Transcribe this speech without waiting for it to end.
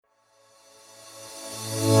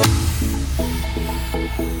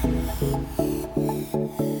Welcome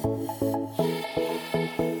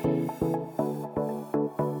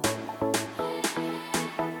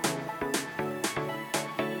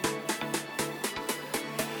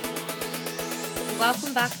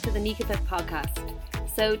back to the Nikafit podcast.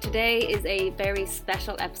 So today is a very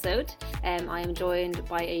special episode. I am joined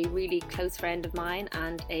by a really close friend of mine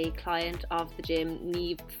and a client of the gym,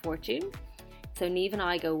 Niamh Fortune. So Niamh and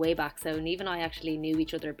I go way back. So Niamh and I actually knew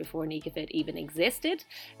each other before Nikafit even existed.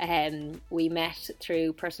 We met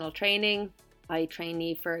through personal training. I trained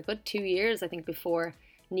Niamh for a good 2 years, I think, before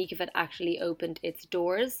Nikafit actually opened its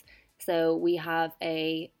doors. So we have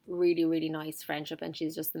a really, really nice friendship, and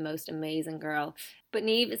she's just the most amazing girl. But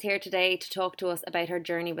Niamh is here today to talk to us about her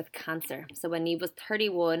journey with cancer. So when Niamh was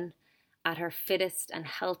 31, at her fittest and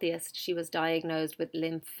healthiest, she was diagnosed with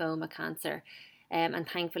lymphoma cancer. And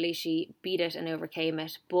thankfully she beat it and overcame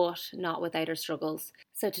it, but not without her struggles.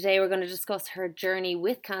 So today we're going to discuss her journey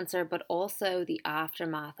with cancer, but also the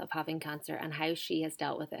aftermath of having cancer and how she has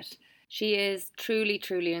dealt with it. She is truly,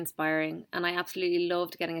 truly inspiring, and I absolutely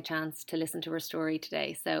loved getting a chance to listen to her story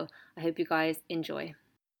today. So I hope you guys enjoy.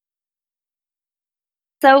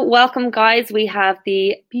 So welcome, guys. We have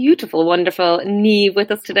the beautiful, wonderful Niamh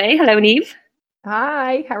with us today. Hello, Niamh.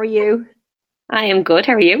 Hi, how are you? I am good.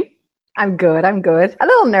 How are you? I'm good. A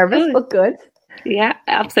little nervous, but good. Yeah,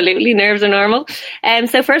 absolutely. Nerves are normal.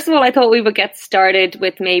 So first of all, I thought we would get started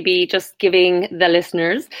with maybe just giving the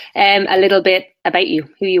listeners a little bit about you,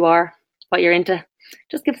 who you are, what you're into.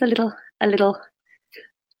 Just give us a little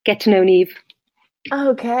get to know Niamh.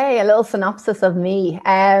 Okay, a little synopsis of me.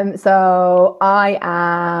 So I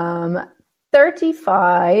am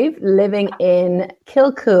 35, living in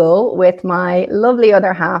Kilcool with my lovely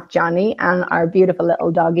other half, Johnny, and our beautiful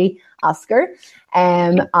little doggy, Oscar.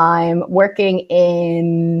 I'm working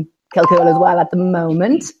in Kilcool as well at the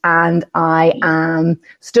moment, and I am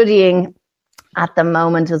studying at the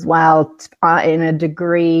moment as well in a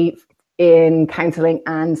degree in counselling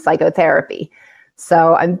and psychotherapy.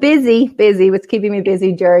 So I'm busy. It's keeping me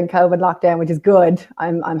busy during COVID lockdown, which is good.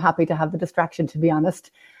 I'm happy to have the distraction, to be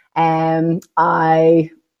honest. I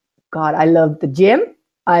love the gym.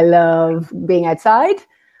 I love being outside.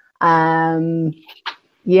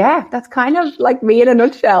 Yeah, that's kind of like me in a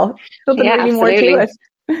nutshell. Nothing really more to it.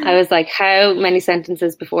 I was like, how many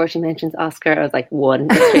sentences before she mentions Oscar? I was like, one,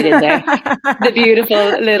 straight in there. The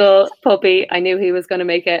beautiful little puppy. I knew he was going to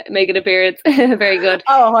make an appearance. Very good.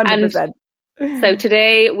 Oh, 100%. And so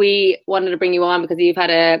today we wanted to bring you on because you've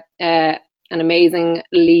had an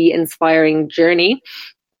amazingly inspiring journey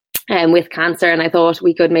with cancer, and I thought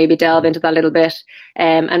we could maybe delve into that a little bit.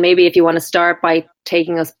 And maybe if you want to start by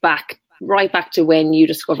taking us right back to when you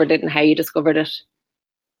discovered it and how you discovered it.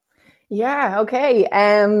 Yeah, okay.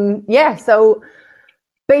 So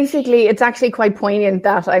basically it's actually quite poignant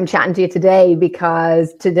that I'm chatting to you today,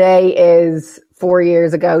 because today is 4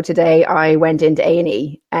 years ago today I went into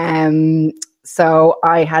A&E. So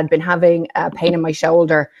I had been having a pain in my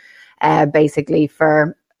shoulder basically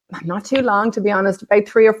for not too long, to be honest, about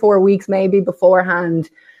 3 or 4 weeks maybe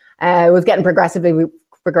beforehand. It was getting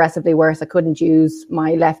progressively worse. I couldn't use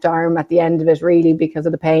my left arm at the end of it really because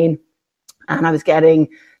of the pain. And I was getting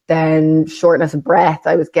then shortness of breath.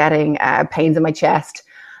 I was getting pains in my chest.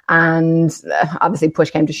 And obviously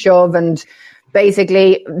push came to shove. And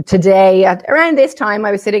basically today at around this time,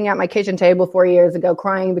 I was sitting at my kitchen table 4 years ago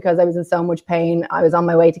crying because I was in so much pain. I was on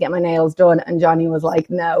my way to get my nails done. And Johnny was like,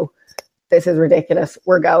 no, this is ridiculous.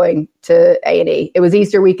 We're going to A&E. It was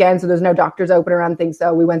Easter weekend, so there's no doctors open or anything.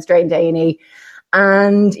 So we went straight into A&E.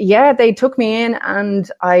 And yeah, they took me in and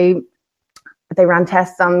they ran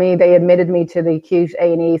tests on me. They admitted me to the acute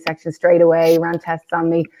A&E section straight away, ran tests on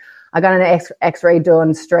me. I got an x-ray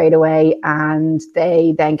done straight away, and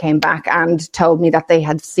they then came back and told me that they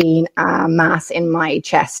had seen a mass in my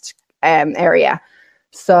chest area.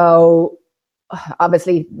 So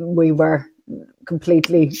obviously we were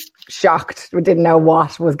completely shocked. We didn't know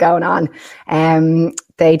what was going on.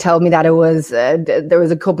 They told me that it was there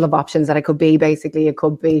was a couple of options that it could be. Basically, it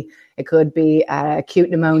could be acute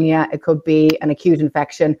pneumonia, it could be an acute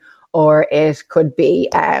infection, or it could be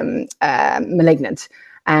malignant.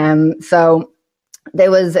 So it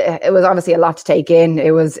was obviously a lot to take in.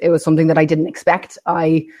 It was something that I didn't expect.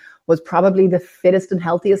 I was probably the fittest and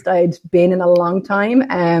healthiest I'd been in a long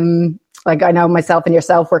time. Like I know myself and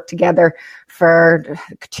yourself worked together for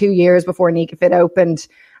 2 years before Nikafit opened.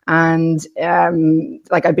 And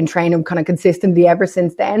like I've been training kind of consistently ever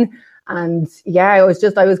since then. And yeah, I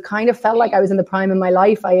was kind of felt like I was in the prime of my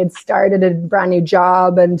life. I had started a brand new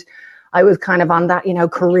job and I was kind of on that,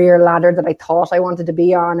 career ladder that I thought I wanted to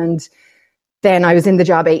be on. And then I was in the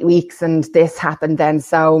job 8 weeks and this happened then.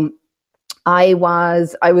 So I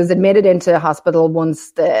was admitted into hospital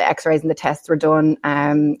once the x-rays and the tests were done,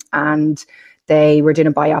 and they were doing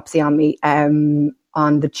a biopsy on me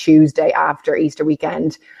on the Tuesday after Easter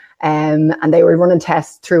weekend, and they were running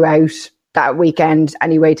tests throughout that weekend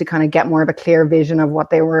anyway to kind of get more of a clear vision of what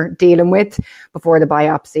they were dealing with before the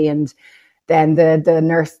biopsy. And then the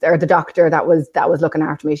nurse or the doctor that was looking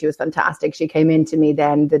after me, she was fantastic. She came in to me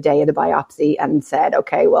then the day of the biopsy and said,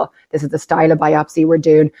 okay, well, this is the style of biopsy we're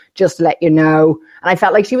doing, just to let you know. And I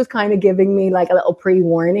felt like she was kind of giving me like a little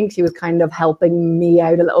pre-warning. She was kind of helping me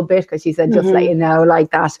out a little bit, because she said, just let you know,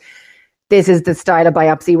 like that, this is the style of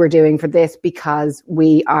biopsy we're doing for this, because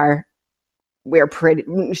we're pretty,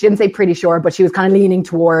 she didn't say pretty sure, but she was kind of leaning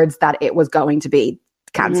towards that it was going to be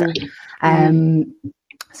cancer.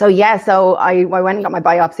 So I went and got my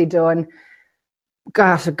biopsy done,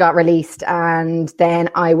 got released, and then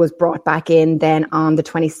I was brought back in then on the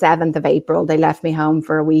 27th of April. They left me home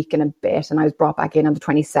for a week and a bit, and I was brought back in on the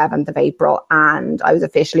 27th of April, and I was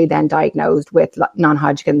officially then diagnosed with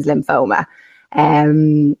non-Hodgkin's lymphoma.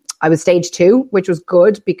 I was stage 2, which was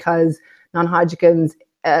good, because non-Hodgkin's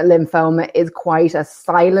lymphoma is quite a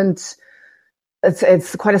silent,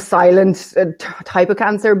 it's quite a silent type of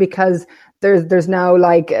cancer, because there's no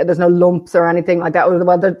lumps or anything like that.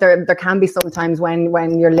 Well, there can be sometimes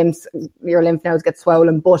when your lymph nodes get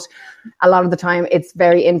swollen, but a lot of the time it's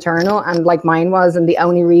very internal, and like mine was. And the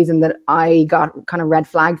only reason that I got kind of red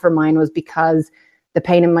flagged for mine was because the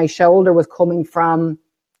pain in my shoulder was coming from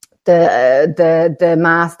the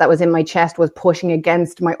mass that was in my chest was pushing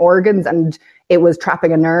against my organs, and it was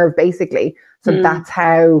trapping a nerve basically. So that's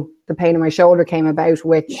how the pain in my shoulder came about,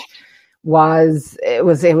 which was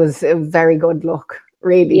a very good look,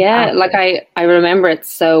 really. Yeah, like I remember it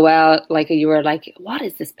so well. Like you were like, what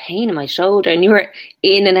is this pain in my shoulder? And you were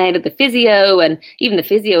in and out of the physio, and even the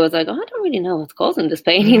physio was like, oh, I don't really know what's causing this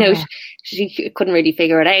pain. You know, she couldn't really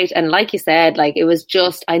figure it out. And like you said, like it was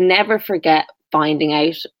just, I never forget finding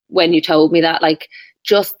out when you told me that, like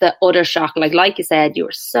just the utter shock. Like you said, you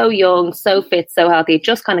were so young, so fit, so healthy. It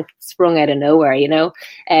just kind of sprung out of nowhere, you know.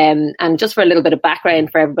 And just for a little bit of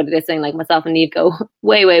background for everybody listening, like myself and Niamh go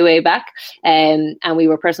way, way, way back. And we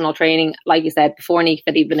were personal training, like you said, before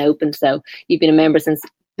Nikafit even opened. So you've been a member since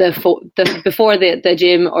before the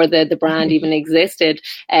gym or the brand even existed.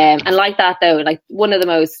 And like that though, like one of the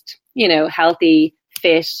most, you know, healthy,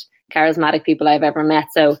 fit, charismatic people I've ever met.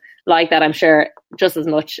 So like that, I'm sure just as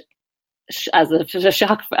much as a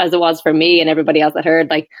shock as it was for me and everybody else that heard,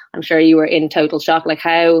 like I'm sure you were in total shock. Like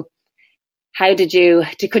how could you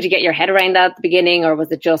get your head around that at the beginning, or was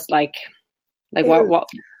it just like what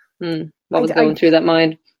was going through that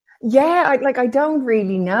mind? Yeah, I don't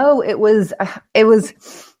really know. It was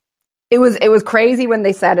crazy when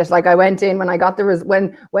they said it. Like I went in when I got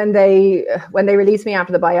when they released me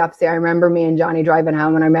after the biopsy. I remember me and Johnny driving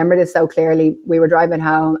home, and I remember this so clearly. We were driving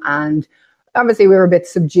home, and obviously we were a bit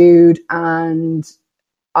subdued, and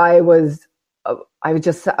I was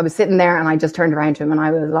sitting there, and I just turned around to him, and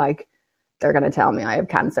I was like, they're going to tell me I have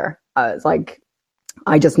cancer. I was like,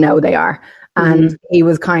 I just know they are. And he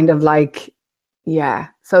was kind of like, yeah.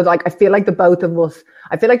 So like, I feel like the both of us,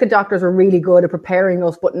 I feel like the doctors were really good at preparing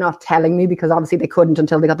us, but not telling me, because obviously they couldn't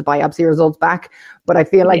until they got the biopsy results back. But I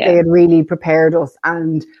feel like they had really prepared us,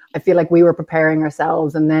 and I feel like we were preparing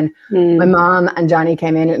ourselves. And then my mom and Johnny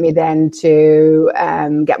came in with me then to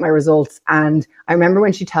get my results. And I remember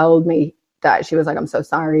when she told me that, she was like, I'm so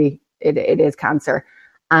sorry, it is cancer.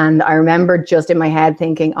 And I remember just in my head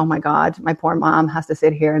thinking, oh my God, my poor mom has to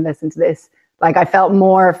sit here and listen to this. Like I felt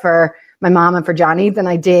more for my mom and for Johnny than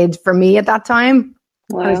I did for me at that time.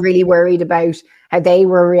 Wow. I was really worried about how they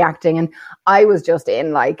were reacting, and I was just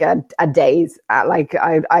in like a daze. Like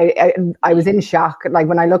I was in shock. Like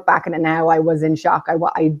when I look back on it now, I was in shock.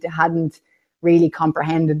 I hadn't really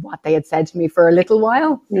comprehended what they had said to me for a little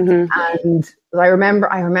while. And I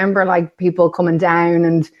remember like people coming down,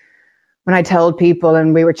 and when I told people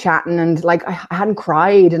and we were chatting, and like I hadn't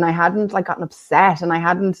cried, and I hadn't like gotten upset, and I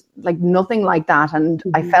hadn't like nothing like that. And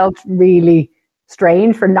I felt really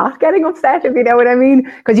strange for not getting upset, if you know what I mean,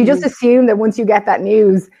 because you just assume that once you get that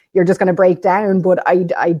news, you're just going to break down. But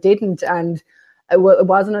I didn't. And it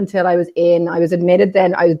wasn't until I was readmitted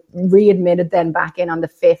then back in on the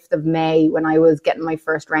 5th of May when I was getting my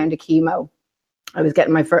first round of chemo. I was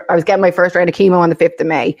getting my first round of chemo on the 5th of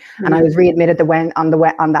May, and I was readmitted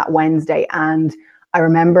on that Wednesday. And I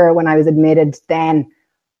remember when I was admitted, then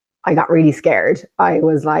I got really scared. I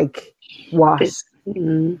was like, what is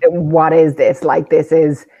this? Like, this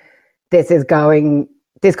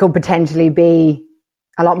could potentially be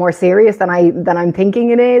a lot more serious than I'm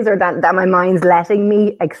thinking it is, or that my mind's letting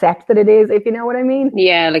me accept that it is, if you know what I mean.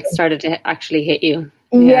 Yeah, like started to actually hit you.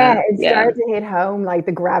 Yeah, it started to hit home, like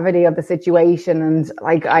the gravity of the situation. And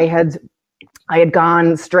like I had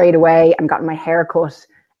gone straight away and gotten my hair cut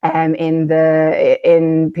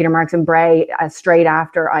in Peter Marks and Bray straight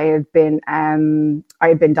after I had been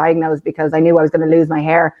diagnosed, because I knew I was going to lose my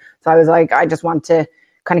hair. So I was like, I just want to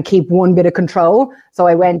kind of keep one bit of control. So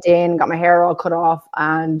I went in, got my hair all cut off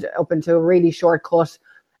and up into a really short cut.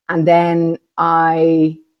 And then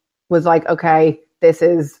I was like, okay, this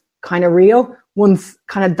is kind of real. Once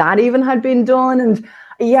kind of that even had been done. And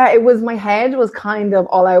yeah, it was, my head was kind of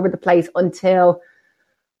all over the place until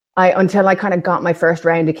I kind of got my first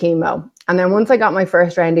round of chemo. And then once I got my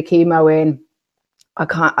first round of chemo in,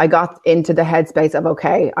 I got into the headspace of,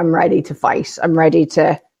 okay, I'm ready to fight. I'm ready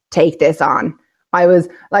to take this on. I was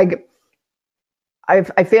like,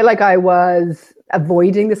 I feel like I was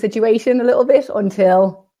avoiding the situation a little bit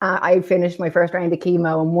until I finished my first round of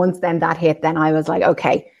chemo. And once then that hit, then I was like,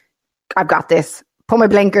 okay, I've got this. Put my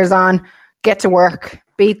blinkers on, get to work,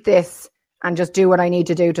 beat this, and just do what I need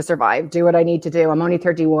to do to survive. Do what I need to do. I'm only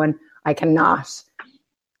 31.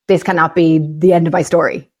 This cannot be the end of my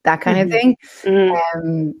story. That kind of thing.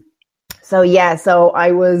 So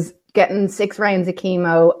I was getting 6 rounds of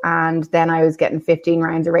chemo, and then I was getting 15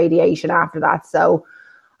 rounds of radiation after that. So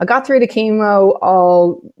I got through the chemo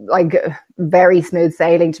all like very smooth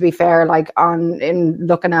sailing, to be fair, like in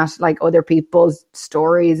looking at like other people's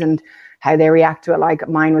stories and how they react to it. Like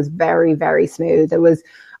mine was very, very smooth.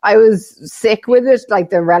 I was sick with it, like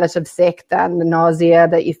the relative sick, and the nausea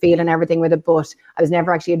that you feel and everything with it. But I was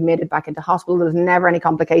never actually admitted back into hospital. There was never any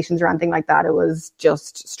complications or anything like that. It was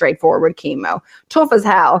just straightforward chemo. Tough as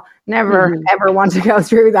hell. Never, ever want to go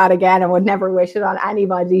through that again. I would never wish it on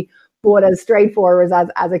anybody. But as straightforward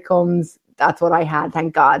as it comes, that's what I had,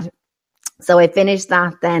 thank God. So I finished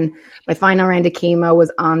that then. My final round of chemo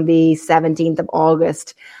was on the 17th of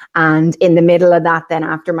August. And in the middle of that, then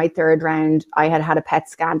after my third round, I had a PET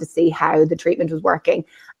scan to see how the treatment was working.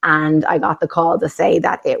 And I got the call to say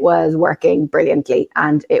that it was working brilliantly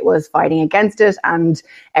and it was fighting against it and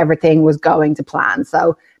everything was going to plan.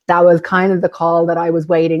 So that was kind of the call that I was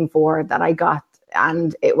waiting for, that I got.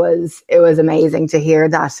 And it was amazing to hear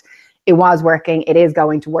that it was working, it is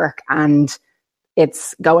going to work, and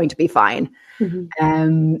it's going to be fine.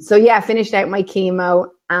 Finished out my chemo,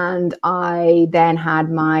 and I then had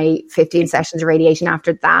my 15 sessions of radiation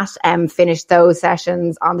after that, finished those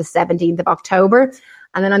sessions on the 17th of October.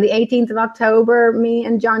 And then on the 18th of October, me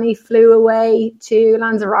and Johnny flew away to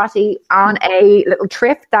Lanzarote on a little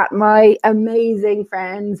trip that my amazing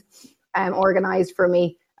friends organised for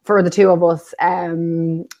me, for the two of us.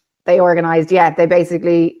 They organised, they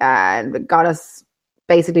basically got us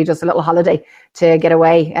basically just a little holiday to get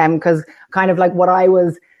away. Because kind of like what I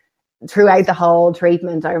was throughout the whole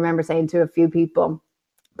treatment, I remember saying to a few people,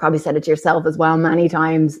 probably said it to yourself as well many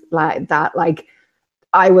times, like that, like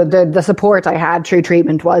the support I had through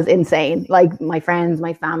treatment was insane. Like my friends,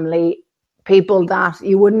 my family, people that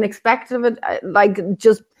you wouldn't expect of it, like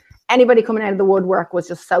just anybody coming out of the woodwork was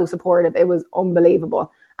just so supportive. It was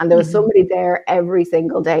unbelievable. And there was somebody there every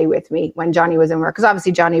single day with me when Johnny was in work, because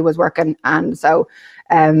obviously Johnny was working, and so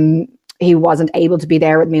he wasn't able to be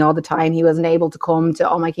there with me all the time. He wasn't able to come to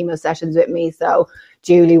all my chemo sessions with me. So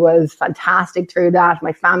Julie was fantastic through that.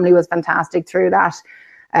 My family was fantastic through that.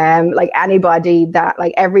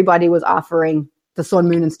 Everybody was offering the sun,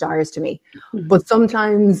 moon and stars to me. But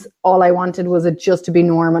sometimes all I wanted was it just to be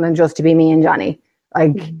normal and just to be me and Johnny.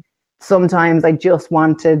 Sometimes I just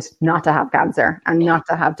wanted not to have cancer and not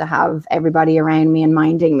to have everybody around me and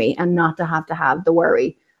minding me and not to have the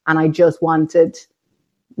worry. And I just wanted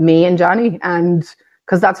me and Johnny, and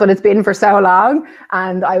because that's what it's been for so long.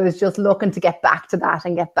 And I was just looking to get back to that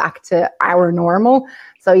and get back to our normal.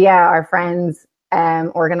 So our friends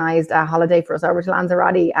organised a holiday for us over to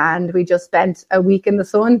Lanzarote, and we just spent a week in the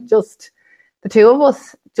sun, just the two of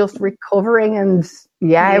us, just recovering. And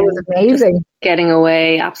it was amazing. Just getting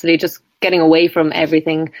away, absolutely, just getting away from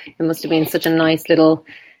everything. It must have been such a nice little,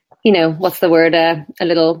 what's the word, a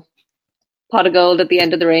little pot of gold at the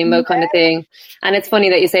end of the rainbow kind of thing. And it's funny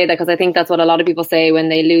that you say that, because I think that's what a lot of people say when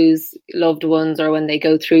they lose loved ones or when they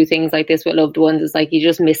go through things like this with loved ones. It's like you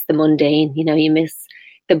just miss the mundane, you miss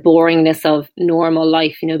the boringness of normal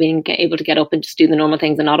life, being able to get up and just do the normal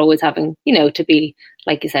things and not always having, to be,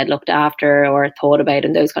 like you said, looked after or thought about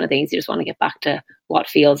and those kind of things. You just want to get back to what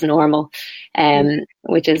feels normal,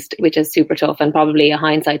 which is super tough, and probably a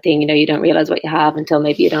hindsight thing. You don't realize what you have until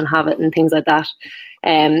maybe you don't have it and things like that.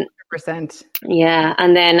 100%. Yeah.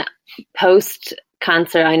 And then post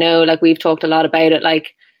cancer, I know like we've talked a lot about it,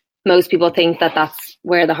 like most people think that that's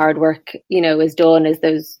where the hard work, is done, is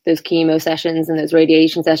those chemo sessions and those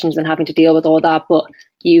radiation sessions and having to deal with all that. But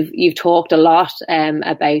you've talked a lot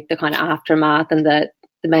about the kind of aftermath and the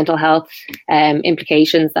mental health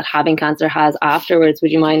implications that having cancer has afterwards.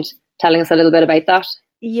 Would you mind telling us a little bit about that?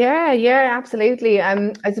 Yeah, absolutely.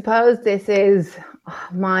 I suppose this is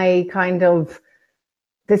my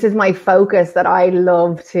focus that I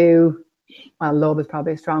love to, well, love is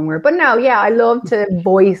probably a strong word, but no, yeah, I love to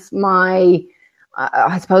voice my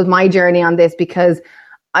journey on this, because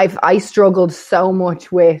I struggled so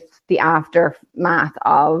much with the aftermath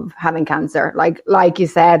of having cancer. Like you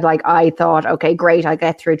said, like I thought, okay, great, I'll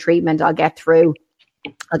get through treatment, I'll get through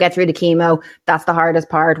the chemo. That's the hardest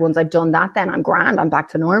part. Once I've done that, then I'm grand. I'm back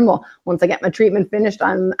to normal. Once I get my treatment finished,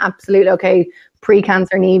 I'm absolutely okay.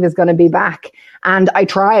 Pre-cancer Niamh is going to be back. And I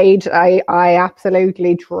tried. I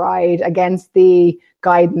absolutely tried, against the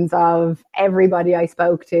guidance of everybody I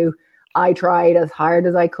spoke to. I tried as hard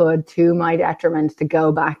as I could, to my detriment, to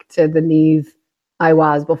go back to the Niamh I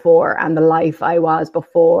was before, and the life I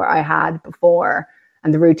had before,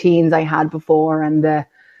 and the routines I had before, and the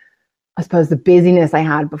busyness I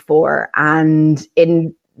had before. And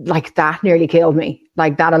that nearly killed me.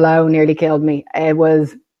 Like, that alone nearly killed me. It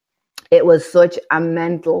was such a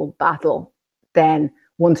mental battle. Then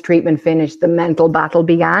once treatment finished, the mental battle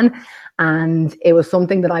began, and it was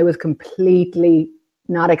something that I was completely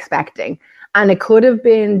not expecting. And it could have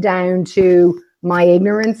been down to my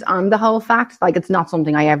ignorance on the whole fact. Like, it's not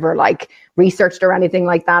something I ever researched or anything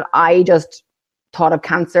like that. I just thought of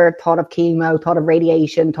cancer, thought of chemo, thought of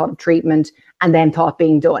radiation, thought of treatment, and then thought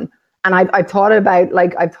being done. And I've thought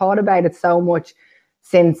about it so much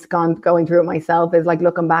since going through it myself, is like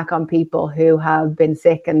looking back on people who have been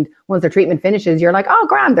sick, and once their treatment finishes, you're like, oh,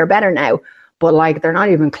 grand, they're better now. But like, they're not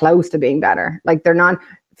even close to being better. Like, they're not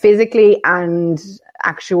physically and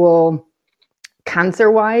actual cancer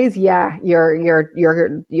wise. Yeah, you're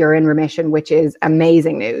in remission, which is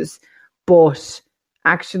amazing news. But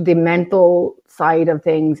actually, the mental side of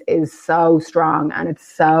things is so strong, and it's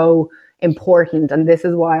so important. And this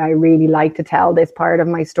is why I really like to tell this part of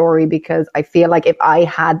my story, because I feel like if I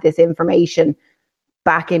had this information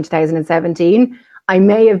back in 2017, I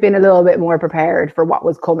may have been a little bit more prepared for what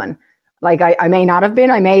was coming. Like, I may not have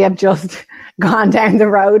been. I may have just gone down the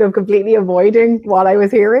road of completely avoiding what I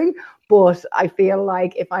was hearing. But I feel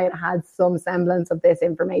like if I had had some semblance of this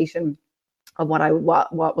information of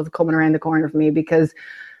what was coming around the corner for me, because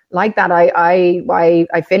like that,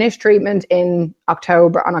 I finished treatment on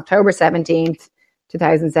October 17th,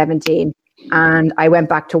 2017. And I went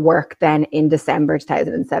back to work then in December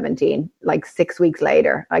 2017, like 6 weeks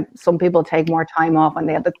later. Like, some people take more time off when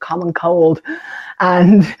they have the common cold.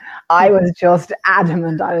 And I was just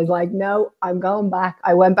adamant. I was like, no, I'm going back.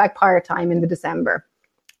 I went back part-time in the December.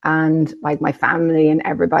 And like, my family and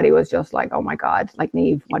everybody was just like, oh my God, like,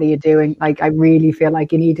 Niamh, what are you doing? Like, I really feel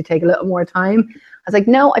like you need to take a little more time. I was like,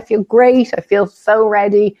 no, I feel great. I feel so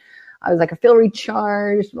ready. I was like, I feel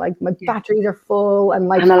recharged. Like, my batteries are full, and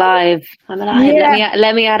like, I'm alive. Yeah.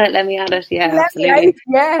 Let me at it. Yeah, absolutely.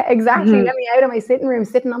 Yeah, exactly. Let me out of my sitting room,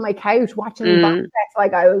 sitting on my couch, watching box sets.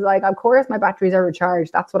 Like, I was like, of course my batteries are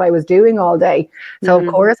recharged. That's what I was doing all day. So of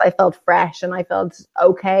course I felt fresh, and I felt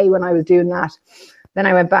okay when I was doing that. Then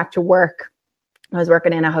I went back to work. I was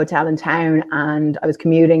working in a hotel in town, and I was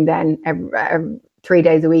commuting then every 3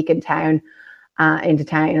 days a week into town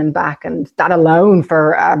and back. And that alone,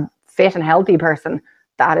 for a fit and healthy person,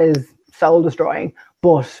 that is soul destroying.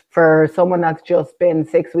 But for someone that's just been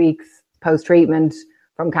 6 weeks post-treatment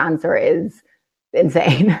from cancer, is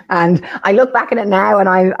insane. And I look back at it now, and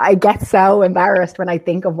I get so embarrassed when I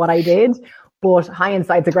think of what I did. But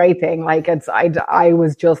hindsight's a great thing. Like, I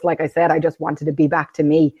was just, like I said, I just wanted to be back to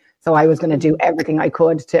me. So I was going to do everything I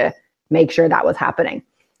could to make sure that was happening.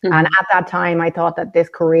 And at that time, I thought that this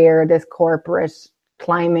career, this corporate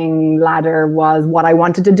climbing ladder, was what I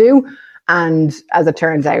wanted to do. And as it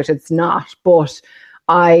turns out, it's not. But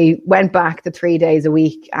I went back to 3 days a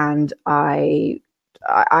week, and I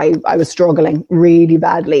was struggling really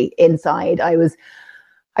badly inside.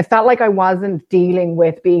 I felt like I wasn't dealing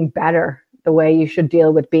with being better the way you should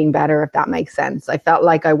deal with being better, if that makes sense. I felt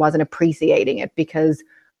like I wasn't appreciating it, because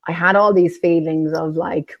I had all these feelings of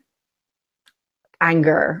like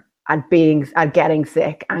anger at getting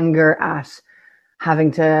sick, anger at having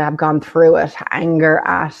to have gone through it, anger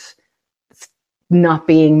at not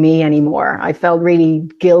being me anymore. I felt really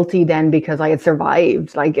guilty then, because I had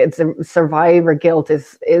survived. Like, it's a survivor guilt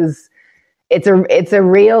it's a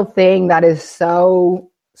real thing that is so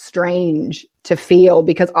strange to feel,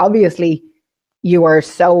 because obviously you are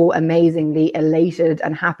so amazingly elated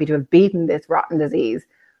and happy to have beaten this rotten disease.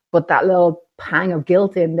 But that little pang of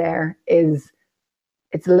guilt in there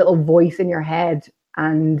it's a little voice in your head,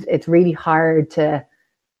 and it's really hard to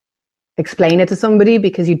explain it to somebody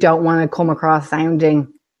because you don't want to come across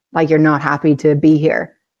sounding like you're not happy to be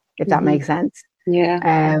here, if that makes sense.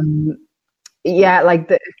 Yeah. Yeah,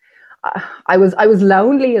 like I was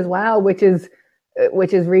lonely as well, which is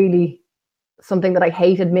really something that I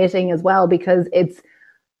hate admitting as well, because it's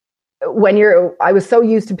I was so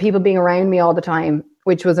used to people being around me all the time,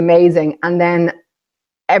 which was amazing. And then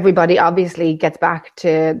everybody obviously gets back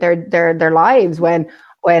to their lives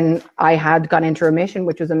when I had gone into remission,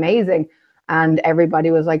 which was amazing. And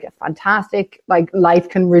everybody was like, fantastic, like life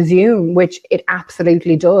can resume, which it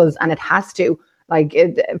absolutely does. And it has to, like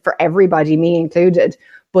for everybody, me included.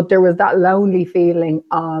 But there was that lonely feeling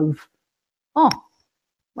of,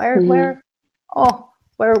 where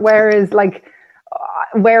is like,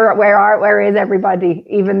 where is everybody?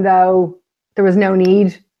 Even though there was no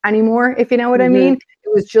need anymore, if you know what I mean.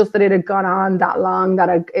 It was just that it had gone on that long that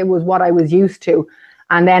it was what I was used to.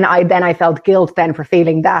 And then I felt guilt then for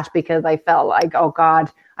feeling that, because I felt like, oh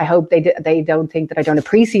God, I hope they don't think that I don't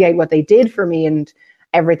appreciate what they did for me and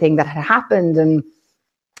everything that had happened. And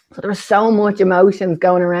so there was so much emotions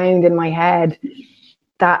going around in my head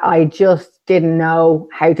that I just didn't know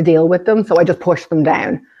how to deal with them. So I just pushed them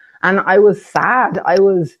down. And I was sad. I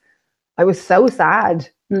was so sad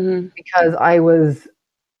because I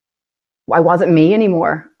wasn't me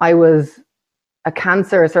anymore. I was a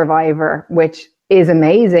cancer survivor, which is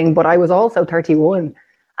amazing, but I was also 31,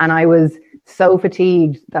 and I was so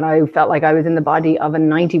fatigued that I felt like I was in the body of a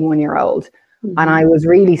 91-year-old. And I was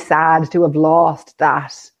really sad to have lost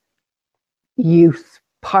that youth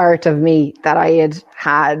part of me that I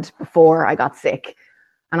had before I got sick.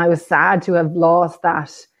 And I was sad to have lost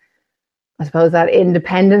that, I suppose, that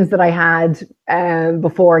independence that I had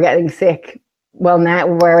before getting sick. Well,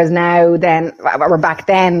 whereas now, back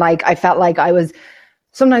then, like I felt like I was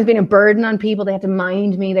sometimes being a burden on people. They had to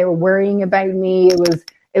mind me. They were worrying about me.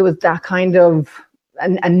 It was that kind of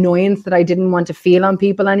an annoyance that I didn't want to feel on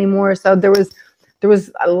people anymore. So there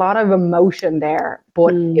was a lot of emotion there,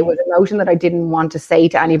 but it was emotion that I didn't want to say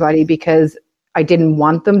to anybody because I didn't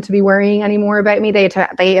want them to be worrying anymore about me. They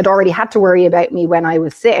had already had to worry about me when I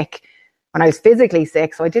was sick, when I was physically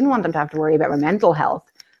sick. So I didn't want them to have to worry about my mental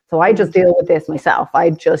health. So I just deal with this myself. I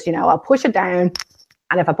just, I'll push it down.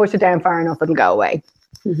 And if I push it down far enough, it'll go away.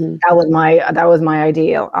 That was my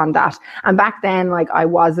ideal on that. And back then, like I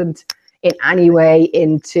wasn't in any way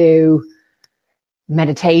into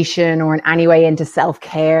meditation or in any way into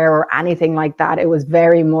self-care or anything like that. It was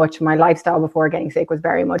very much my lifestyle before getting sick was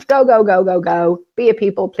very much go, go, go, go, go, be a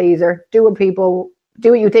people pleaser, do what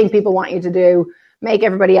you think people want you to do, make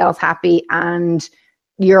everybody else happy, and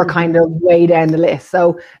you're kind of way down the list.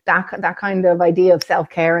 So that kind of idea of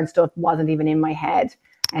self-care and stuff wasn't even in my head.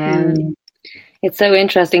 It's so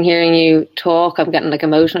interesting hearing you talk. I'm getting like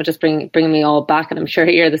emotional, just bringing me all back, and I'm sure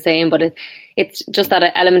you're the same. But it's just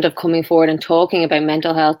that element of coming forward and talking about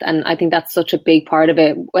mental health, and I think that's such a big part of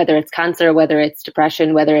it. Whether it's cancer, whether it's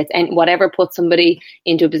depression, whether it's whatever puts somebody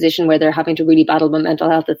into a position where they're having to really battle with mental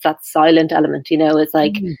health, it's that silent element. It's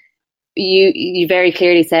like you very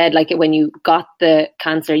clearly said, like when you got the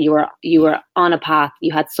cancer, you were on a path,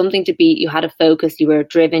 you had something to beat, you had a focus, you were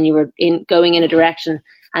driven, you were going in a direction.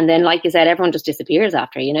 And then, like you said, everyone just disappears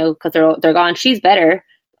after, because they're gone. She's better.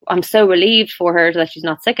 I'm so relieved for her that she's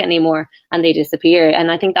not sick anymore, and they disappear. And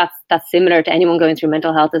I think that's similar to anyone going through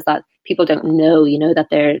mental health, is that people don't know,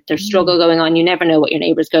 that there's struggle going on. You never know what your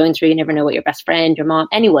neighbor's going through. You never know what your best friend, your mom,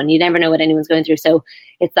 anyone. You never know what anyone's going through. So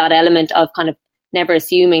it's that element of kind of never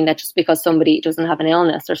assuming that just because somebody doesn't have an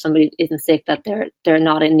illness or somebody isn't sick, that they're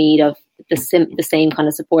not in need of the same kind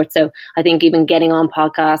of support. So I think even getting on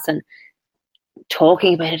podcasts and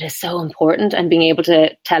talking about it is so important, and being able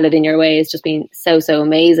to tell it in your way has just been so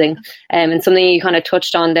amazing. And something you kind of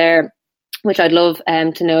touched on there, which I'd love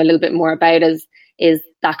to know a little bit more about, is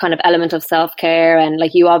that kind of element of self-care. And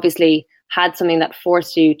like you obviously had something that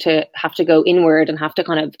forced you to have to go inward and have to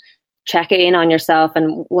kind of check in on yourself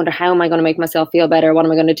and wonder, how am I going to make myself feel better? What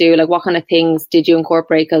am I going to do? Like, what kind of things did you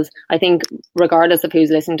incorporate? Because I think regardless of who's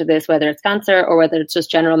listening to this, whether it's cancer or whether it's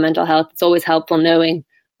just general mental health, it's always helpful knowing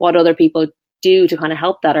what other people do to kind of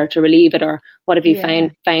help that or to relieve it, or what have you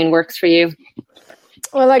found works for you?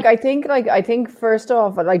 Well, I think first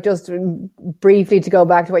off, like just briefly to go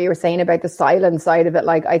back to what you were saying about the silent side of it,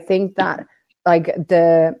 like I think that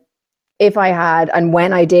if I had, and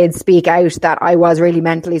when I did speak out that I was really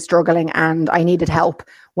mentally struggling and I needed help,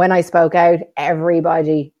 when I spoke out,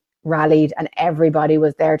 everybody rallied and everybody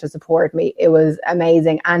was there to support me. It was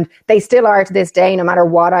amazing. And they still are to this day, no matter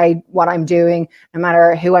what I'm doing, no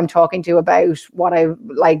matter who I'm talking to about what I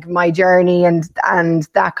like, my journey and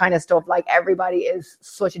that kind of stuff. Like, everybody is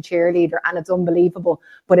such a cheerleader and it's unbelievable.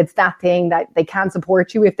 But it's that thing that they can't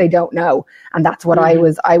support you if they don't know. And that's what I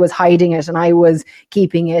was hiding it, and I was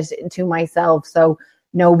keeping it to myself. So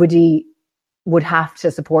nobody would have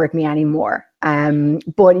to support me anymore.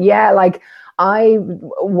 But yeah, like,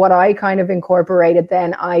 what I kind of incorporated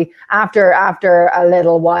then, after a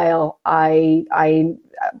little while, I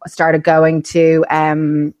started going to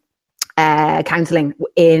counselling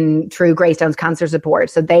through Greystones Cancer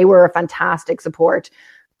Support. So they were a fantastic support,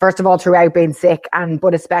 first of all, throughout being sick,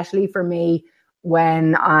 but especially for me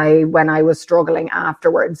when I was struggling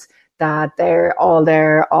afterwards. That all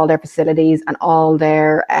their facilities and all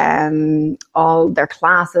their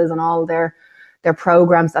classes and all their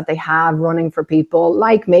programs that they have running for people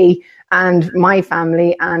like me and my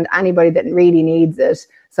family and anybody that really needs it.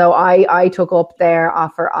 So I took up their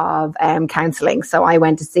offer of counselling. So I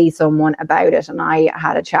went to see someone about it, and I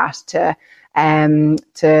had a chat to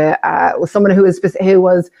someone who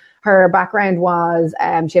was her background was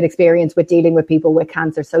she had experience with dealing with people with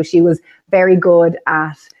cancer. So she was very good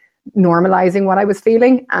at normalizing what I was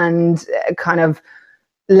feeling and kind of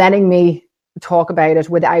letting me talk about it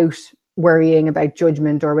without worrying about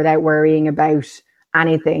judgment or without worrying about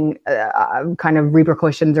anything kind of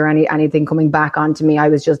repercussions or anything coming back onto me. I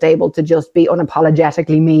was just able to just be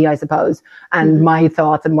unapologetically me, I suppose, and my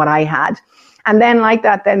thoughts and what I had. And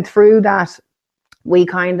then through that, we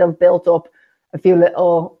kind of built up a few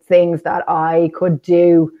little things that I could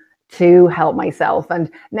do to help myself.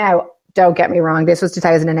 And now, don't get me wrong, this was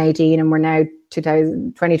 2018 and we're now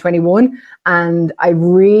 2021. And I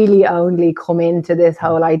really only come into this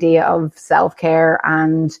whole idea of self-care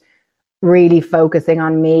and really focusing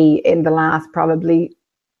on me in the last probably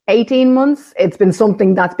 18 months. It's been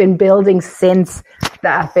something that's been building since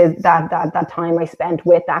that time I spent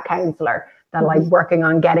with that counsellor, that like working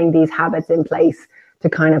on getting these habits in place to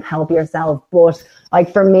kind of help yourself. But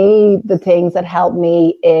like, for me, the things that help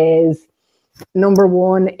me is, number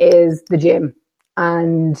one is the gym.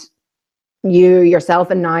 And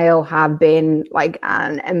yourself and Niall have been like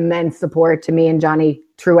an immense support to me and Johnny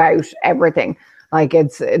throughout everything. Like,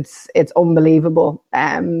 it's unbelievable.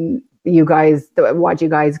 You guys, what you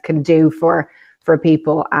guys can do for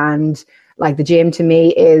people. And like, the gym to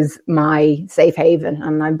me is my safe haven.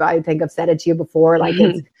 And I think I've said it to you before, like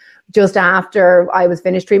it's just after I was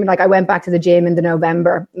finished treatment, like I went back to the gym in the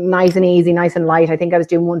November, nice and easy, nice and light. I think I was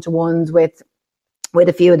doing one-to-ones with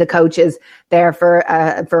a few of the coaches there for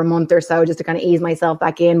a month or so, just to kind of ease myself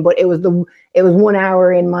back in. But it was 1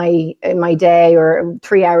 hour in my day or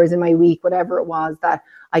 3 hours in my week, whatever it was, that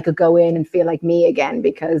I could go in and feel like me again,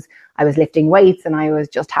 because I was lifting weights and I was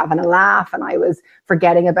just having a laugh and I was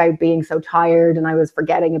forgetting about being so tired and I was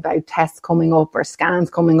forgetting about tests coming up or scans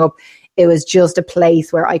coming up. It was just a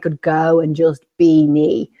place where I could go and just be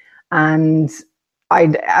me. And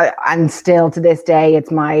and still to this day,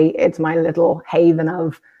 it's my little haven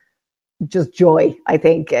of just joy. I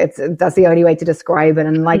think that's the only way to describe it.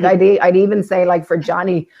 And like, I'd even say, like, for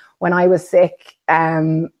Johnny, when I was sick,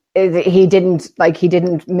 he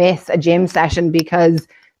didn't miss a gym session, because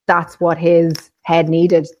that's what his head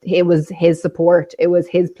needed. It was his support. It was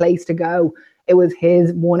his place to go. It was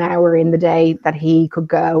his 1 hour in the day that he could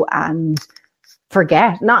go and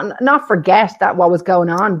forget, not forget that what was going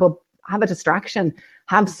on, but have a distraction,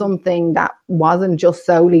 have something that wasn't just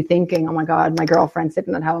solely thinking, oh my God, my girlfriend's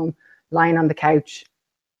sitting at home, lying on the couch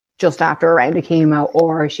just after a round of chemo,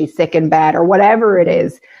 or she's sick in bed, or whatever it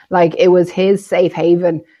is. Like, it was his safe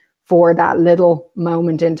haven for that little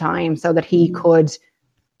moment in time, so that he could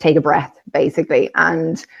take a breath, basically.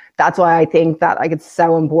 And that's why I think that, like, it's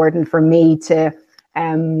so important for me to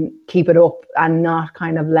keep it up and not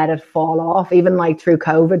kind of let it fall off. Even like through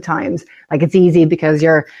COVID times, like, it's easy because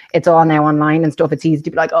it's all now online and stuff. It's easy to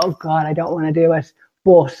be like, oh God, I don't want to do it.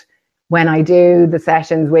 But when I do the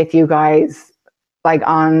sessions with you guys, like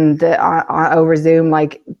on over Zoom,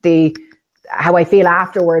 like how I feel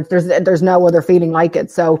afterwards, there's no other feeling like it.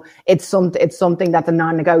 So it's something that's a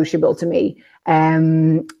non-negotiable to me.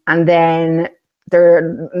 And then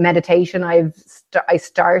the meditation, I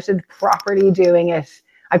started properly doing it.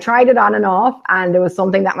 I've tried it on and off, and it was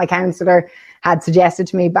something that my counsellor had suggested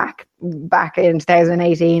to me back in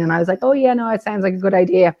 2018. And I was like, oh yeah, no, it sounds like a good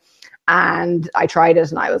idea. And I tried it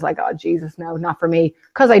and I was like, oh Jesus, no, not for me.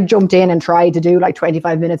 Because I jumped in and tried to do like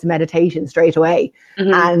 25 minutes of meditation straight away.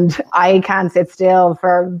 And I can't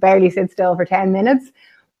barely sit still for 10 minutes.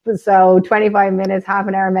 So 25 minutes, half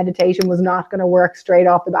an hour meditation was not going to work straight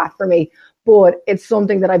off the bat for me. But it's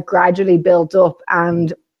something that I've gradually built up.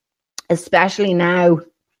 And especially now,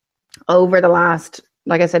 over the last,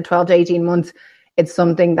 like I said, 12 to 18 months, it's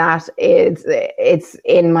something that it's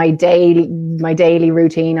in my daily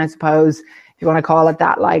routine, I suppose, if you want to call it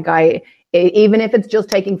that. Like even if it's just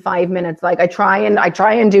taking 5 minutes, like I try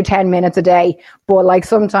and do 10 minutes a day, but like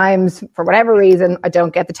sometimes for whatever reason, I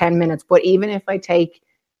don't get the 10 minutes. But even if I take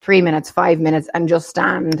 3 minutes, 5 minutes and just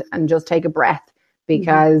stand and just take a breath,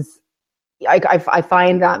 because I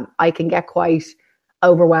find that I can get quite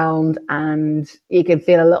overwhelmed and you can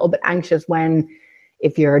feel a little bit anxious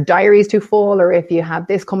if your diary is too full, or if you have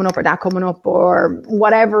this coming up or that coming up or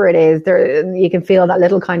whatever it is, you can feel that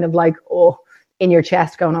little kind of like, in your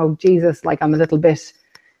chest going, oh Jesus, like I'm a little bit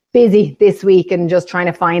busy this week, and just trying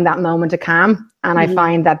to find that moment of calm. And I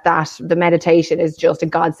find that the meditation is just a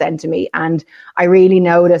godsend to me. And I really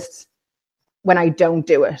noticed when I don't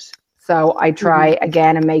do it. So I try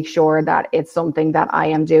again and make sure that it's something that I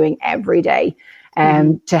am doing every day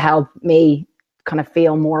to help me kind of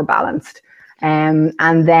feel more balanced. And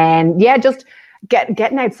then, just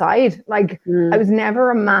getting outside. Like I was never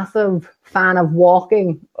a massive fan of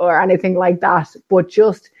walking or anything like that, but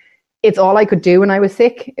just, it's all I could do when I was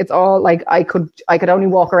sick. It's all like I could only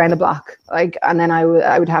walk around the block, like, and then I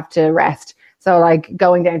would have to rest. So like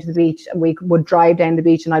going down to the beach, we would drive down the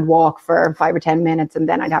beach and I'd walk for 5 or 10 minutes and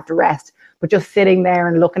then I'd have to rest. But just sitting there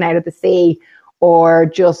and looking out at the sea, or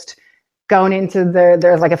just going into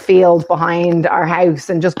there's like a field behind our house,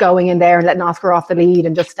 and just going in there and letting Oscar off the lead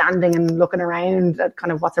and just standing and looking around at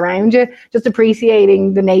kind of what's around you, just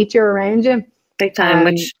appreciating the nature around you. Big time,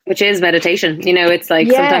 which is meditation. You know, it's like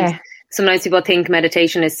sometimes people think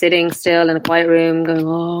meditation is sitting still in a quiet room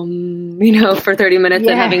going, for 30 minutes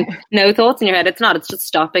and having no thoughts in your head. It's not. It's just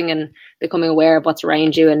stopping and becoming aware of what's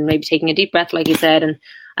around you, and maybe taking a deep breath, like you said. And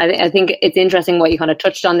I think it's interesting what you kind of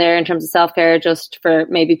touched on there in terms of self-care, just for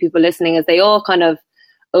maybe people listening, as they all kind of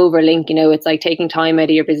overlink. It's like taking time out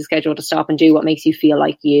of your busy schedule to stop and do what makes you feel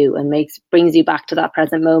like you, and brings you back to that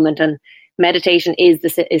present moment. And meditation is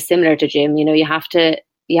similar to gym. You have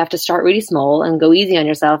to start really small and go easy on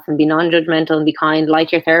yourself and be non-judgmental and be kind,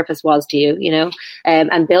 like your therapist was to you,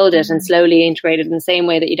 and build it and slowly integrate it in the same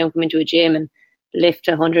way that you don't come into a gym and lift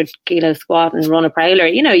a 100-kilo squat and run a prowler.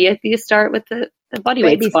 You start with the body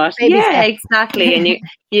weight squat. Yeah, exactly. And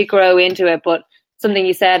you grow into it. But something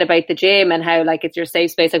you said about the gym and how like it's your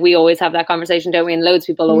safe space, like we always have that conversation, don't we? And loads of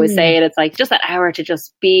people always say it. It's like just that hour to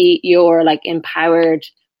just be your like empowered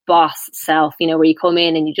boss self, where you come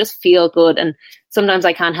in and you just feel good. And sometimes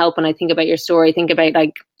I can't help when I think about your story, think about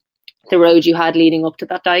like the road you had leading up to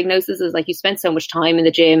that diagnosis. Is like you spent so much time in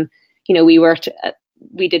the gym.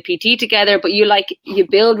 We did PT together, but you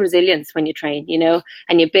build resilience when you train,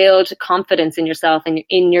 and you build confidence in yourself and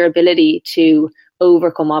in your ability to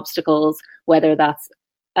overcome obstacles, whether that's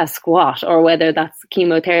a squat or whether that's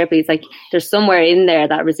chemotherapy. It's like there's somewhere in there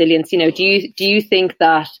that resilience. Do you think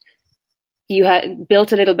that you had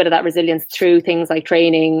built a little bit of that resilience through things like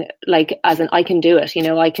training, like as in I can do it,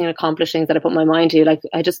 I can accomplish things that I put my mind to. Like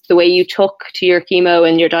the way you took to your chemo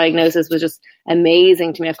and your diagnosis was just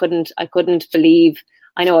amazing to me. I couldn't believe,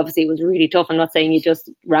 I know obviously it was really tough. I'm not saying you just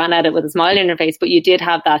ran at it with a smile on your face, but you did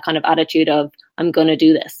have that kind of attitude of, I'm going to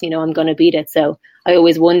do this, I'm going to beat it. So I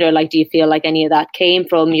always wonder, like, do you feel like any of that came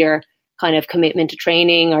from your kind of commitment to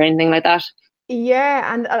training or anything like that?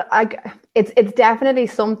 Yeah, and it's definitely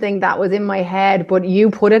something that was in my head, but you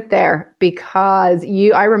put it there because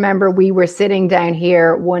I remember we were sitting down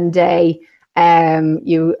here one day, I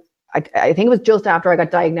think it was just after I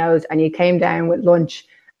got diagnosed, and you came down with lunch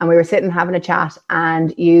and we were sitting having a chat,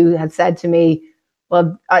 and you had said to me,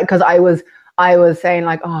 well, because I was saying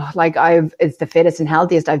like, it's the fittest and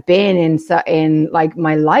healthiest I've been in like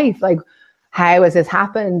my life, like how has this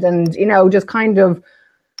happened? And just kind of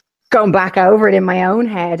going back over it in my own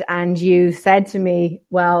head. And you said to me,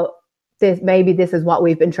 well, maybe this is what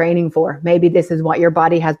we've been training for. Maybe this is what your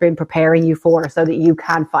body has been preparing you for, so that you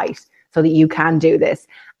can fight, so that you can do this.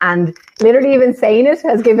 And literally even saying it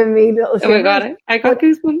has given me little shivers. Oh my God, I got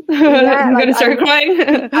goosebumps. Yeah, I'm going to start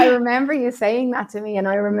crying. I remember you saying that to me, and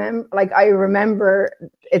I remember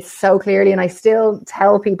it so clearly. And I still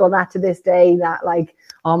tell people that to this day, that like,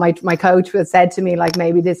 my coach was said to me, like,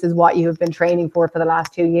 maybe this is what you have been training for the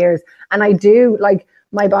last 2 years. And I do, like,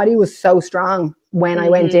 my body was so strong when I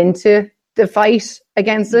went into the fight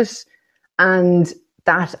against it. And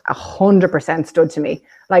that 100% stood to me.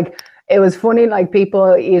 Like, it was funny, like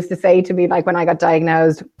people used to say to me, like when I got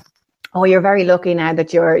diagnosed, oh, you're very lucky now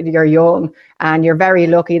that you're young, and you're very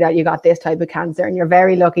lucky that you got this type of cancer, and you're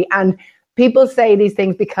very lucky. And people say these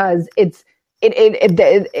things because it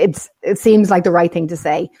seems like the right thing to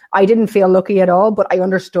say. I didn't feel lucky at all, but I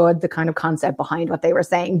understood the kind of concept behind what they were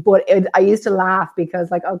saying. But I used to laugh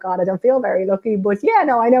because like, oh God, I don't feel very lucky. But yeah,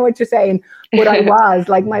 no, I know what you're saying. But I was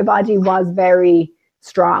like, my body was very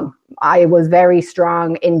strong. I was very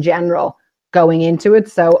strong in general going into it.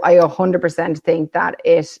 So I 100% think that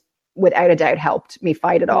it, without a doubt, helped me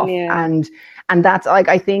fight it off. Yeah. And that's like,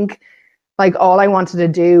 I think like all I wanted to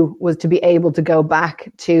do was to be able to go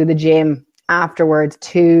back to the gym afterwards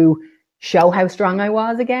to show how strong I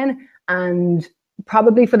was again. And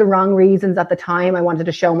probably for the wrong reasons at the time, I wanted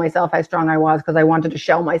to show myself how strong I was because I wanted to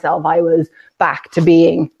show myself I was back to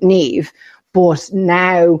being Niamh. But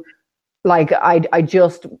now, like,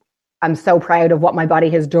 I'm so proud of what my body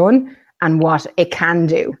has done and what it can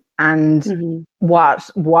do, and what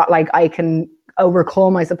like I can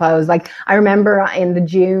overcome, I suppose. Like, I remember in the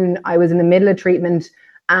June, I was in the middle of treatment,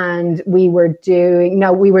 and we were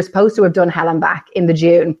supposed to have done Hell and Back in the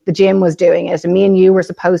June. The gym was doing it, and me and you were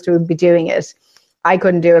supposed to be doing it. I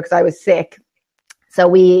couldn't do it because I was sick. So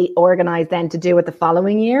we organized then to do it the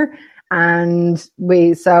following year. And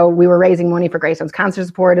we were raising money for Greystone's cancer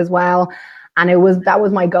support as well. And that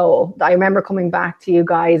was my goal. I remember coming back to you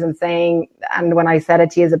guys and saying, and when I said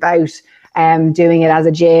it to you about doing it as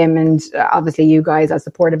a gym, and obviously you guys, as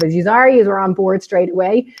supportive as you are, you were on board straight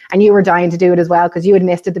away, and you were dying to do it as well because you had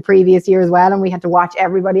missed it the previous year as well, and we had to watch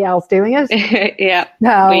everybody else doing it. Yeah.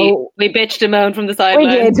 No, we bitched and moaned from the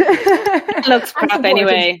sidelines. We did. It looks crap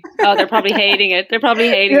anyway. Oh, they're probably hating it. They're probably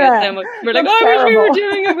hating it so much. We're like, I wish we were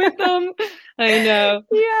doing it with them. I know.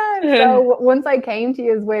 Yeah. So once I came to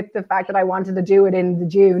you with the fact that I wanted to do it in the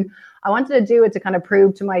June, I wanted to do it to kind of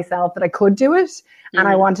prove to myself that I could do it. And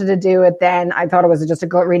I wanted to do it then. I thought it was just a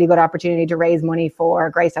really good opportunity to raise money for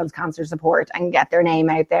Greystone's cancer support and get their name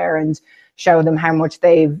out there and show them how much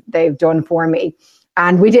they've done for me.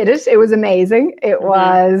 And we did it. It was amazing. It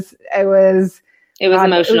was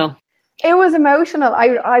emotional. It was emotional.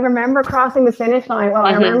 I remember crossing the finish line. Well,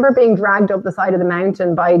 I remember being dragged up the side of the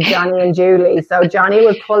mountain by Johnny and Julie. So Johnny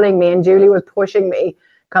was pulling me and Julie was pushing me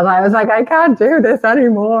because I was like, I can't do this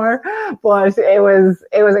anymore. But it was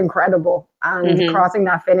incredible. And crossing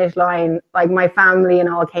that finish line, like my family and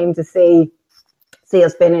all came to see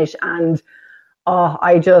us finish. And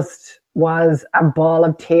I just was a ball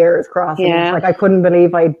of tears crossing. Yeah. Like I couldn't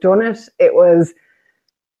believe I'd done it.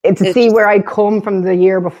 To see where I'd come from the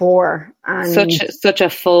year before. And such a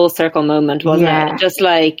full circle moment, wasn't it? Just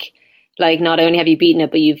like not only have you beaten it,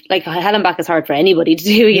 but you've, like, Hell and Back is hard for anybody to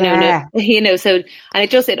do, so,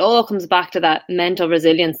 and it all comes back to that mental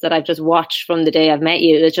resilience that I've just watched from the day I've met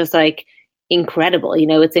you. It's just like incredible,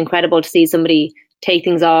 it's incredible to see somebody take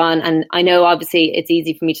things on. And I know obviously it's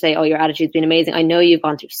easy for me to say, oh, your attitude's been amazing. I know you've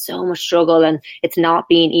gone through so much struggle and it's not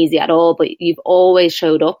been easy at all, but you've always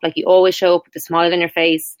showed up. Like, you always show up with a smile on your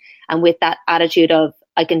face and with that attitude of,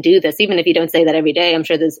 I can do this. Even if you don't say that every day, I'm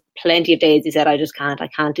sure there's plenty of days you said, I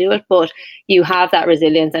can't do it. But you have that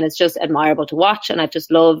resilience and it's just admirable to watch. And I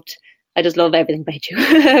just love everything about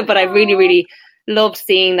you. But I really, really loved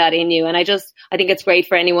seeing that in you. And I think it's great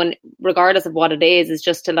for anyone, regardless of what it is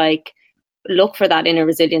just to like, look for that inner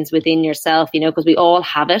resilience within yourself, because we all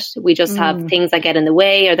have it. We just have things that get in the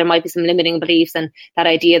way, or there might be some limiting beliefs, and that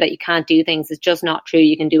idea that you can't do things is just not true.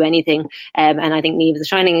 You can do anything. And I think Niamh is a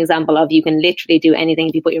shining example of you can literally do anything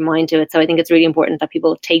if you put your mind to it. So I think it's really important that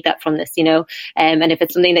people take that from this, and if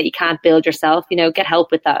it's something that you can't build yourself, get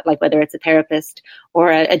help with that, like whether it's a therapist or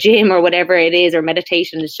a gym or whatever it is, or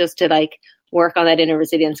meditation. It's just to like work on that inner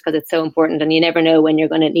resilience, because it's so important, and you never know when you're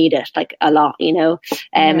going to need it, like a lot,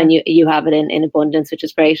 and you have it in abundance, which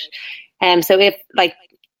is great. So if, like,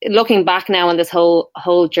 looking back now on this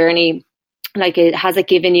whole journey, like, has it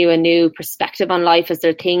given you a new perspective on life? Is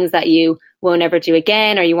there things that you won't ever do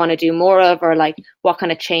again, or you want to do more of, or like what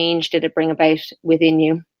kind of change did it bring about within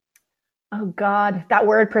you? Oh God, that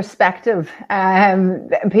word perspective.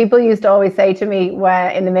 People used to always say to me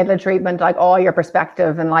in the middle of treatment, like, oh, your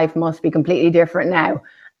perspective in life must be completely different now.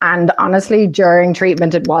 And honestly, during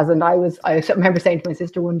treatment, it wasn't. I remember saying to my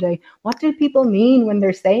sister one day, what do people mean when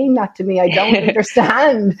they're saying that to me? I don't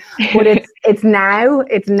understand. But it's now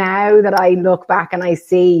that I look back and I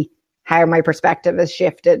see how my perspective has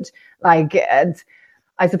shifted. Like,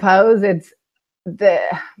 I suppose it's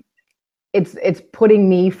putting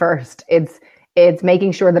me first. It's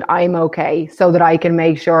making sure that I'm okay so that I can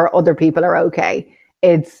make sure other people are okay.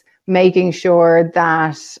 It's making sure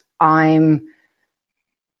that I'm,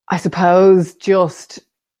 I suppose, just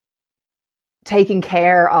taking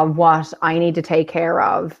care of what I need to take care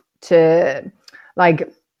of, to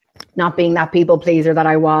like not being that people pleaser that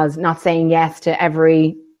I was, not saying yes to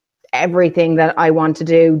everything that I want to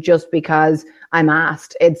do just because I'm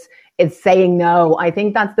asked. It's saying no. I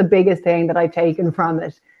think that's the biggest thing that I've taken from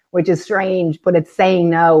it, which is strange, but it's saying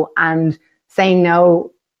no, and saying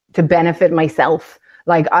no to benefit myself.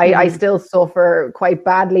 Like I still suffer quite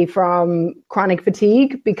badly from chronic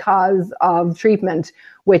fatigue because of treatment,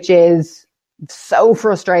 which is so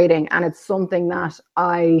frustrating. And it's something that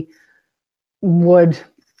I would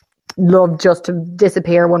love just to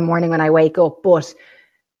disappear one morning when I wake up. But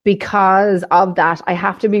because of that, I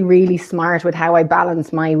have to be really smart with how I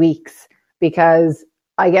balance my weeks, because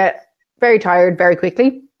I get very tired very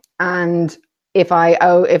quickly. And if I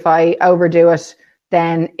overdo it,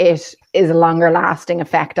 then it is a longer lasting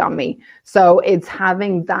effect on me. So it's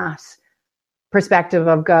having that perspective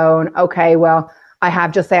of going, okay, well, I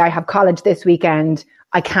have college this weekend.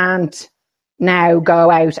 I can't now go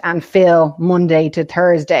out and fill Monday to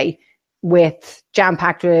Thursday with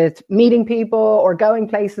jam-packed with meeting people or going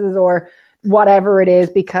places or whatever it is,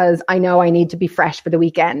 because I know I need to be fresh for the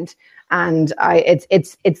weekend. And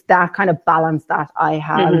it's that kind of balance that I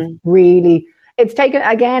have really. It's taken,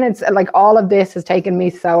 again, it's like all of this has taken me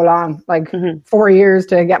so long, like 4 years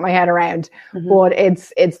to get my head around, but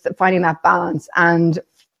it's finding that balance, and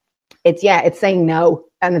it's saying no,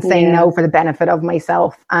 and it's saying no for the benefit of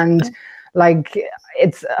myself. And like,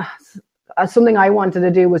 it's something I wanted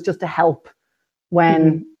to do was just to help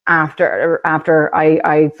when after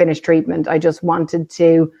I finished treatment. I just wanted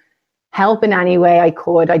to help in any way I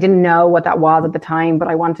could. I didn't know what that was at the time, but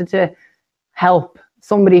I wanted to help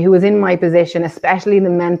somebody who was in my position, especially the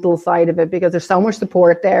mental side of it, because there's so much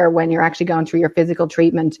support there when you're actually going through your physical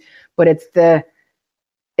treatment, but it's the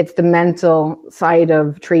mental side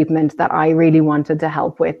of treatment that I really wanted to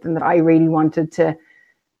help with, and that I really wanted to,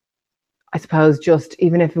 I suppose, just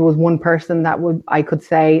even if it was one person that I could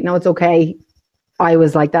say, no, it's okay, I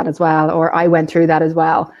was like that as well, or I went through that as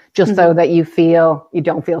well, just so that you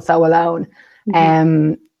don't feel so alone.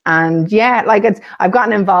 And yeah, like I've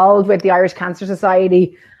gotten involved with the Irish Cancer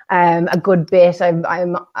Society a good bit.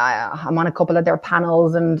 I'm on a couple of their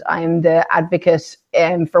panels, and I'm the advocate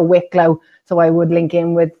for Wicklow. So I would link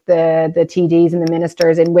in with the TDs and the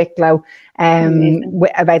ministers in Wicklow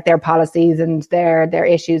about their policies and their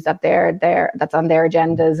issues that's on their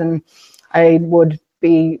agendas. And I would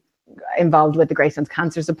be involved with the Graceland's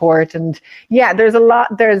Cancer Support. And yeah,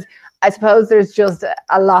 I suppose there's just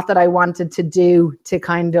a lot that I wanted to do to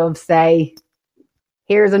kind of say,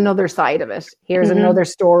 here's another side of it. Here's another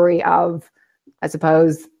story of, I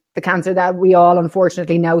suppose, the cancer that we all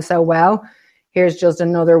unfortunately know so well. Here's just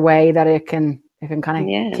another way that it can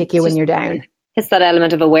kind of kick you when you're down. It's that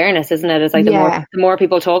element of awareness, isn't it? It's like the more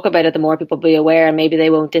people talk about it, the more people be aware, and maybe they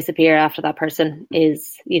won't disappear after that person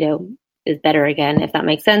is better again, if that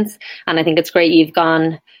makes sense. And I think it's great you've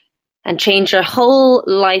gone and changed your whole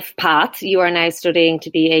life path. You are now studying to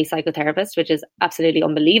be a psychotherapist, which is absolutely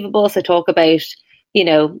unbelievable. So talk about,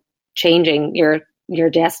 changing your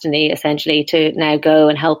destiny essentially to now go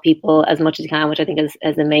and help people as much as you can, which I think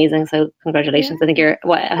is amazing. So congratulations. I think you're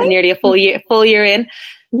nearly a full year in.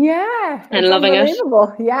 Yeah. And loving it.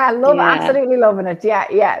 Yeah, absolutely loving it.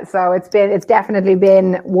 Yeah. So it's definitely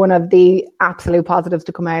been one of the absolute positives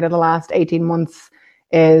to come out of the last 18 months,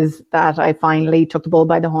 is that I finally took the bull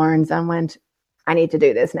by the horns and went, I need to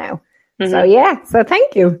do this now. So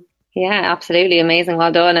thank you. Yeah, absolutely. Amazing.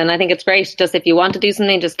 Well done. And I think it's great. Just if you want to do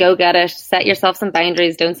something, just go get it. Set yourself some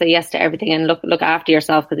boundaries. Don't say yes to everything, and look after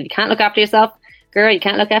yourself. Because if you can't look after yourself, girl, you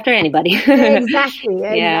can't look after anybody. Exactly.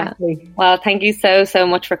 Yeah. Well, thank you so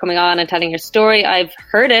much for coming on and telling your story. I've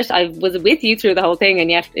heard it. I was with you through the whole thing, and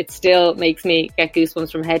yet it still makes me get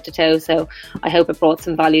goosebumps from head to toe. So I hope it brought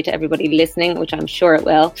some value to everybody listening, which I'm sure it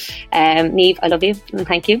will. Niamh, I love you, and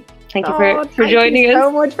thank you. Thank you for joining us. Thank you so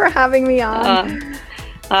much for having me on.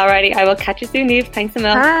 Alrighty, I will catch you soon, Niamh. Thanks a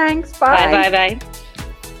million. Thanks. Bye. Bye.